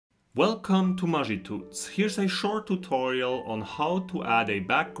Welcome to Magitudes. Here's a short tutorial on how to add a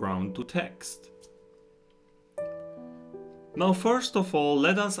background to text. Now first of all,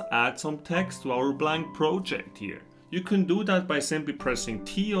 let us add some text to our blank project here. You can do that by simply pressing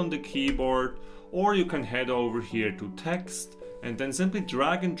T on the keyboard, or you can head over here to text and then simply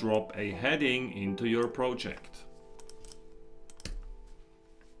drag and drop a heading into your project.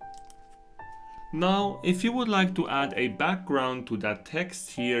 Now, if you would like to add a background to that text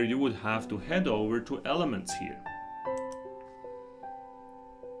here, you would have to head over to Elements here.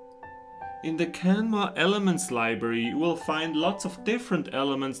 In the Canva Elements library, you will find lots of different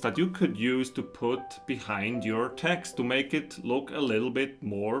elements that you could use to put behind your text to make it look a little bit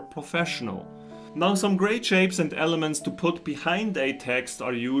more professional. Now, some great shapes and elements to put behind a text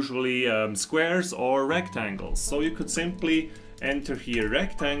are usually squares or rectangles. So you could simply enter here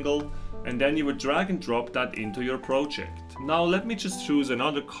rectangle, and then you would drag and drop that into your project. Now let me just choose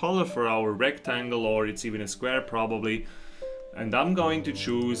another color for our rectangle, or it's even a square probably, and I'm going to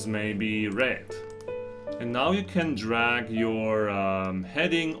choose maybe red. And now you can drag your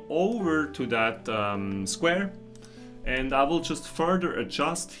heading over to that square, and I will just further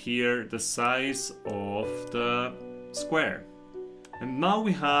adjust here the size of the square. And now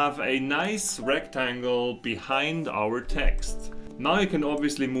we have a nice rectangle behind our text. Now you can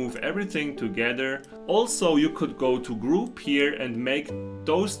obviously move everything together. Also, you could go to group here and make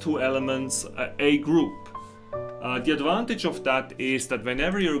those two elements a group. The advantage of that is that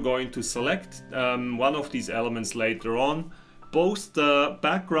whenever you're going to select one of these elements later on, both the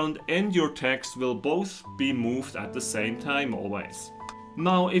background and your text will both be moved at the same time always.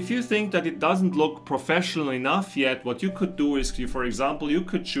 Now, if you think that it doesn't look professional enough yet, what you could do is, for example, you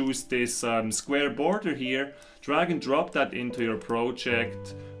could choose this square border here, drag and drop that into your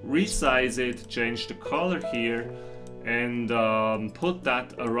project, resize it, change the color here, and put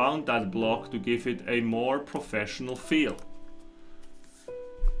that around that block to give it a more professional feel.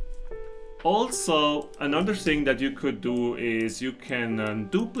 Also, another thing that you could do is you can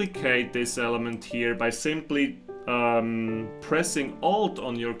duplicate this element here by simply pressing Alt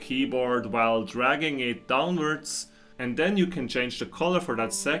on your keyboard while dragging it downwards, and then you can change the color for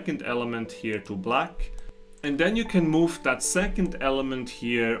that second element here to black, and then you can move that second element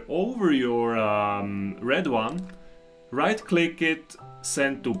here over your red one, right click it,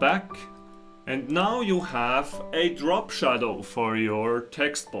 send to back, and now you have a drop shadow for your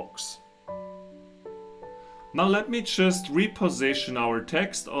text box. Now let me just reposition our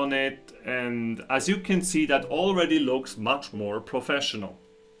text on it, and as you can see, that already looks much more professional.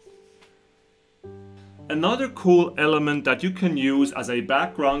 Another cool element that you can use as a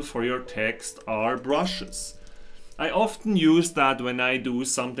background for your text are brushes. I often use that when I do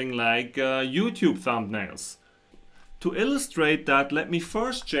something like YouTube thumbnails. To illustrate that, let me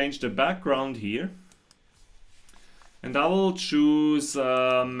first change the background here. And I will choose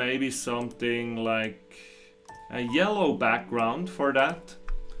maybe something like a yellow background for that.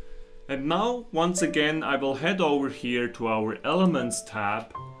 And now once again I will head over here to our Elements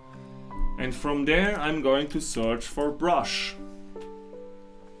tab, and from there I'm going to search for brush.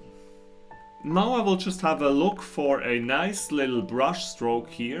 Now I will just have a look for a nice little brush stroke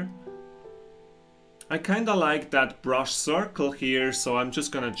here. I kinda like that brush circle here, so I'm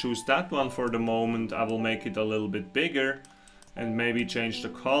just gonna choose that one for the moment. I will make it a little bit bigger and maybe change the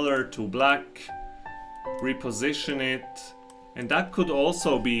color to black. Reposition it, and that could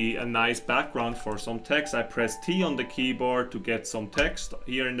also be a nice background for some text. I press T on the keyboard to get some text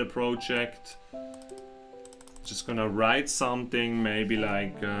here in the project. Just gonna write something maybe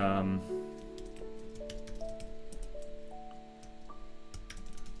like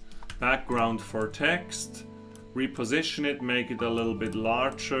background for text. Reposition it, make it a little bit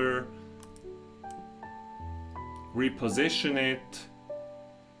larger. Reposition it.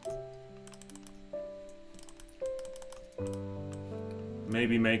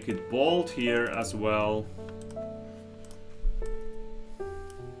 Maybe make it bold here as well.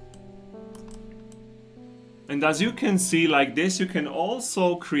 And as you can see, like this, you can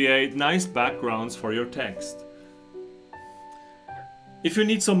also create nice backgrounds for your text. If you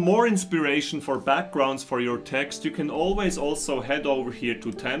need some more inspiration for backgrounds for your text, you can always also head over here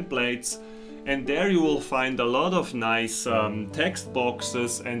to templates, and there you will find a lot of nice text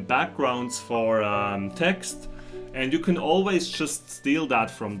boxes and backgrounds for text. And you can always just steal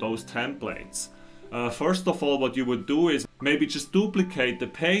that from those templates. First of all, what you would do is maybe just duplicate the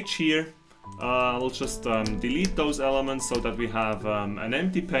page here. We'll just delete those elements so that we have an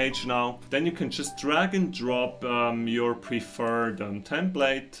empty page now. Then you can just drag and drop your preferred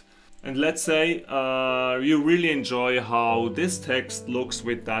template. And let's say you really enjoy how this text looks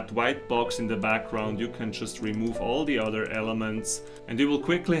with that white box in the background. You can just remove all the other elements and you will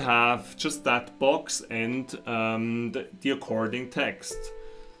quickly have just that box and the according text.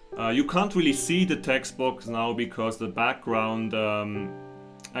 You can't really see the text box now because the background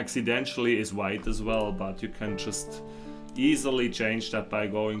accidentally is white as well, but you can just easily change that by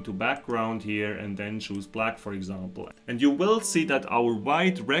going to background here and then choose black, for example. And you will see that our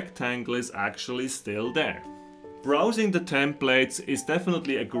white rectangle is actually still there. Browsing the templates is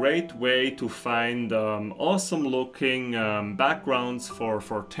definitely a great way to find awesome looking backgrounds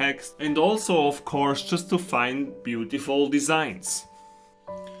for text, and also of course just to find beautiful designs.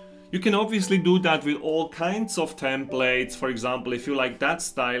 You can obviously do that with all kinds of templates. For example, if you like that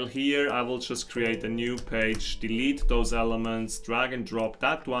style here, I will just create a new page, delete those elements, drag and drop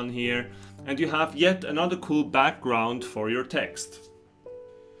that one here, and you have yet another cool background for your text.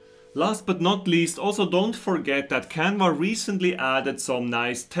 Last but not least, also don't forget that Canva recently added some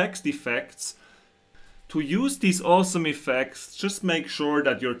nice text effects. To use these awesome effects, just make sure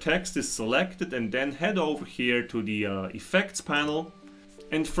that your text is selected and then head over here to the effects panel.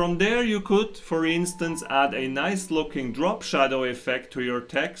 And from there you could, for instance, add a nice looking drop shadow effect to your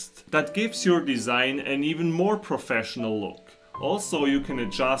text that gives your design an even more professional look. Also, you can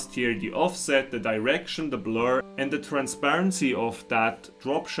adjust here the offset, the direction, the blur and the transparency of that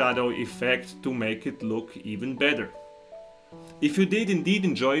drop shadow effect to make it look even better. If you did indeed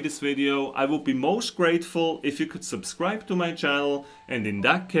enjoy this video, I would be most grateful if you could subscribe to my channel, and in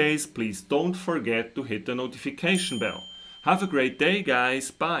that case, please don't forget to hit the notification bell. Have a great day, guys.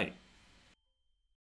 Bye.